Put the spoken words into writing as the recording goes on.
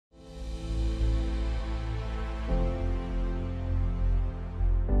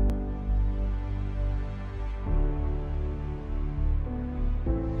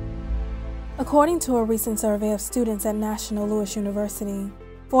According to a recent survey of students at NLU University,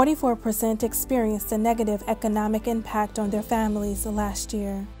 44% experienced a negative economic impact on their families last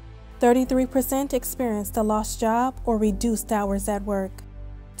year. 33% experienced a lost job or reduced hours at work.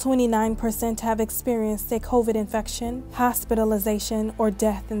 29% have experienced a COVID infection, hospitalization, or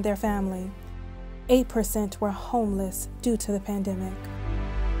death in their family. 8% were homeless due to the pandemic.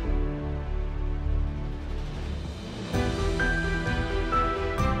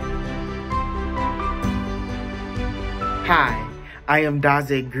 Hi, I am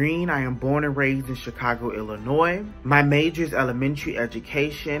Daze Green. I am born and raised in Chicago, Illinois. My major is elementary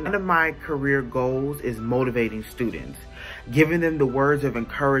education. One of my career goals is motivating students, giving them the words of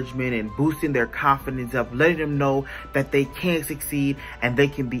encouragement and boosting their confidence up, letting them know that they can succeed and they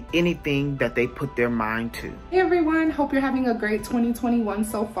can be anything that they put their mind to. Hey everyone, hope you're having a great 2021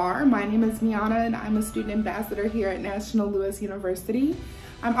 so far. My name is Miana and I'm a student ambassador here at NLU University.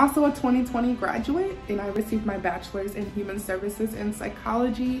 I'm also a 2020 graduate and I received my bachelor's in human services and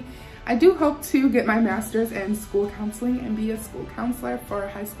psychology. I do hope to get my master's in school counseling and be a school counselor for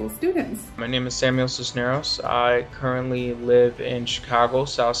high school students. My name is Samuel Cisneros. I currently live in Chicago,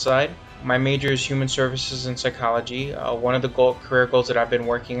 Southside. My major is human services and psychology. One of the career goals that I've been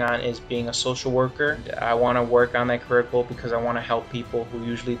working on is being a social worker. I want to work on that career goal because I want to help people who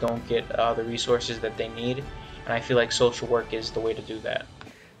usually don't get the resources that they need. And I feel like social work is the way to do that.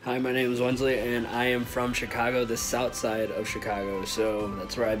 Hi, my name is Wensley, and I am from Chicago, the south side of Chicago, so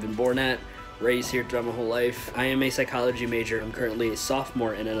that's where I've been born at, raised here throughout my whole life. I am a psychology major. I'm currently a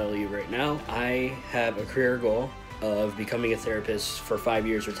sophomore in NLU right now. I have a career goal of becoming a therapist for 5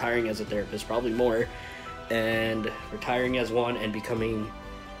 years, retiring as a therapist, probably more, and retiring as one and becoming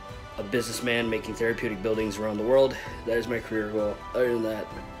a businessman, making therapeutic buildings around the world. That is my career goal. Other than that,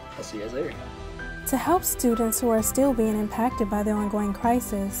 I'll see you guys later. To help students who are still being impacted by the ongoing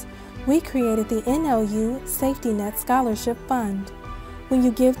crisis, we created the NLU Safety Net Scholarship Fund. When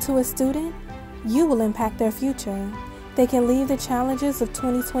you give to a student, you will impact their future. They can leave the challenges of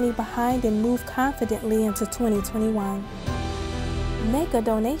 2020 behind and move confidently into 2021. Make a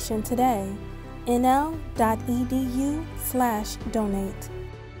donation today. nl.edu/donate.